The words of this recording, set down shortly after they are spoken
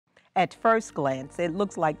At first glance, it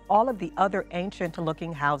looks like all of the other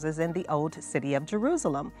ancient-looking houses in the old city of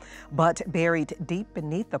Jerusalem. But buried deep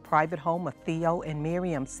beneath the private home of Theo and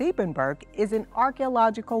Miriam Siebenberg is an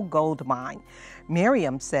archaeological gold mine.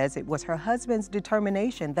 Miriam says it was her husband's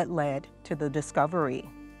determination that led to the discovery.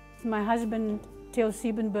 My husband, Theo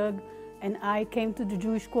Siebenberg, and I came to the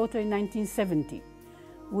Jewish Quarter in 1970.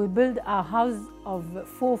 We built our house of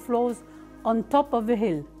 4 floors on top of a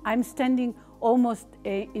hill. I'm standing almost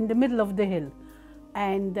in the middle of the hill.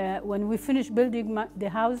 And when we finished building the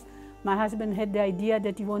house, my husband had the idea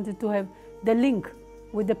that he wanted to have the link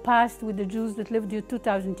with the past, with the Jews that lived here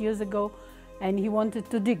 2,000 years ago, and he wanted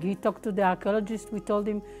to dig. He talked to the archaeologist. We told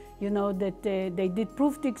him, you know, that they did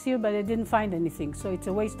proof digs here, but they didn't find anything, so it's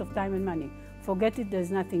a waste of time and money. Forget it,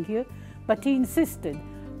 there's nothing here. But he insisted,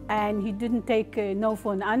 and he didn't take no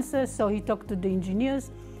for an answer, so he talked to the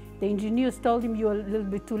engineers. The engineers told him, you're a little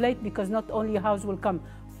bit too late, because not only a house will come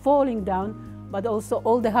falling down, but also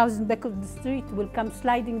all the houses in the back of the street will come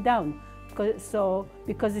sliding down,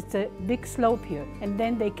 because it's a big slope here. And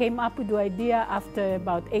then they came up with the idea, after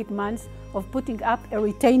about 8 months, of putting up a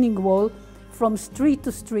retaining wall from street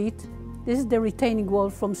to street. This is the retaining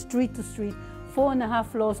wall from street to street, 4.5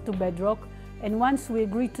 floors to bedrock. And once we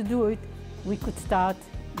agreed to do it, we could start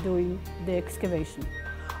doing the excavation.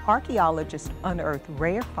 Archaeologists unearthed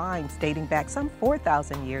rare finds dating back some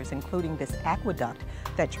 4,000 years, including this aqueduct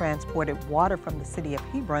that transported water from the city of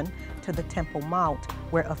Hebron to the Temple Mount,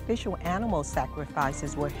 where official animal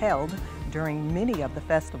sacrifices were held during many of the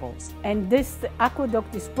festivals. And this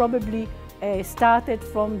aqueduct is probably started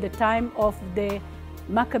from the time of the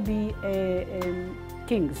Maccabee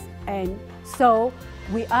kings. And so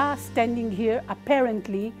we are standing here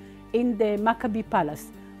apparently in the Maccabee Palace.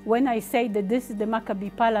 When I say that this is the Maccabee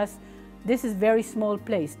Palace, this is a very small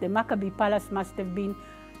place. The Maccabee Palace must have been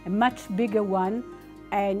a much bigger one,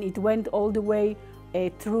 and it went all the way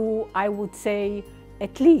through, I would say,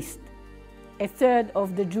 at least 1/3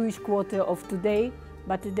 of the Jewish Quarter of today,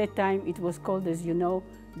 but at that time it was called, as you know,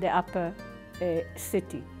 the Upper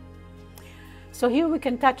City. So here we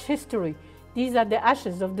can touch history. These are the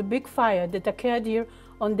ashes of the big fire that occurred here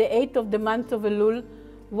on the 8th of the month of Elul,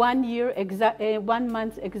 1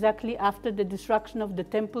 month exactly after the destruction of the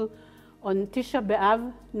temple on Tisha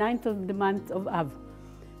B'Av, 9th of the month of Av.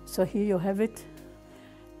 So here you have it.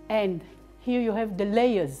 And here you have the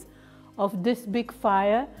layers of this big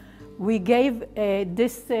fire. We gave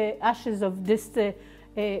this ashes of this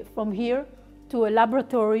from here to a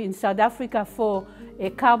laboratory in South Africa for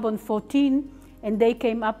carbon-14, and they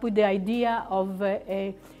came up with the idea of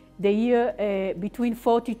the year between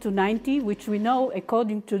 40 to 90, which we know,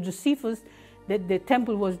 according to Josephus, that the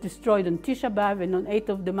temple was destroyed on Tisha B'Av, and on 8th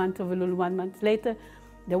of the month of Elul, 1 month later,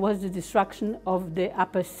 there was the destruction of the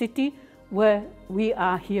Upper City, where we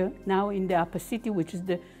are here now in the Upper City, which is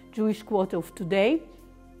the Jewish Quarter of today.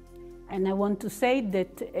 And I want to say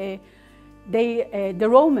that the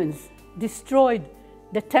Romans destroyed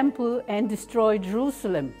the temple and destroyed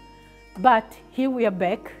Jerusalem. But here we are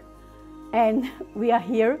back, and we are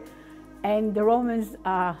here, and the Romans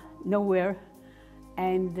are nowhere.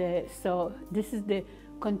 And so this is the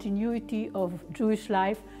continuity of Jewish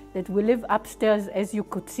life, that we live upstairs, as you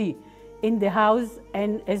could see, in the house,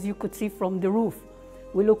 and as you could see from the roof.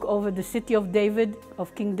 We look over the city of David,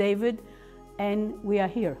 of King David, and we are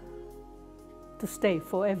here to stay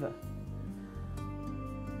forever.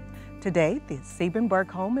 Today, the Siebenberg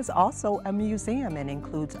home is also a museum and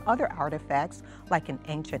includes other artifacts like an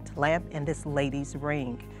ancient lamp and this lady's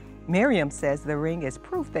ring. Miriam says the ring is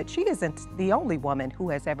proof that she isn't the only woman who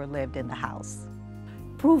has ever lived in the house.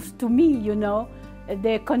 Proves to me, you know,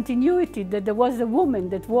 the continuity, that there was a woman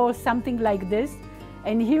that wore something like this,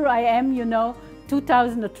 and here I am, you know,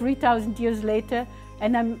 2,000 or 3,000 years later,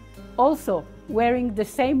 and I'm also wearing the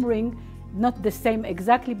same ring, not the same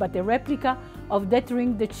exactly, but a replica of that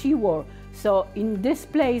ring that she wore. So in this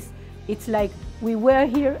place, it's like we were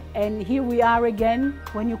here and here we are again.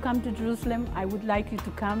 When you come to Jerusalem, I would like you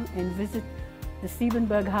to come and visit the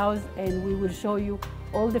Siebenberg house, and we will show you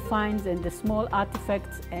all the finds and the small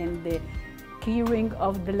artifacts and the key ring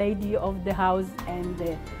of the lady of the house, and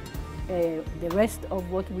the rest of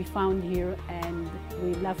what we found here, and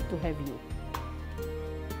we love to have you.